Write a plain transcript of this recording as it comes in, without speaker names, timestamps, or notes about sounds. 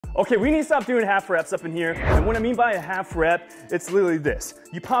Okay, we need to stop doing half reps up in here. And what I mean by a half rep, it's literally this.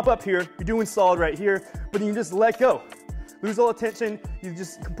 You pop up here, you're doing solid right here, but then you just let go. Lose all attention, you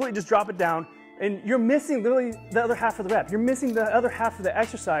just completely just drop it down, and you're missing literally the other half of the rep. You're missing the other half of the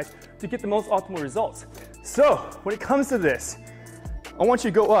exercise to get the most optimal results. So when it comes to this, I want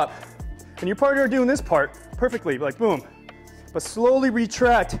you to go up, and your partner are doing this part perfectly, like boom, but slowly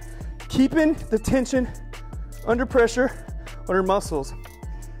retract, keeping the tension under pressure on your muscles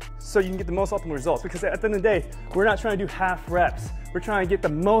so you can get the most optimal results. Because at the end of the day, we're not trying to do half reps. We're trying to get the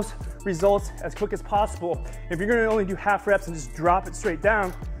most results as quick as possible. If you're gonna only do half reps and just drop it straight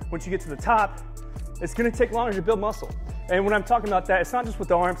down, once you get to the top, it's gonna take longer to build muscle. And when I'm talking about that, it's not just with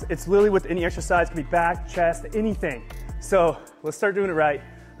the arms, it's literally with any exercise. It could be back, chest, anything. So let's start doing it right.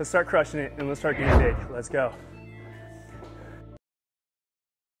 Let's start crushing it, and let's start getting big. Let's go.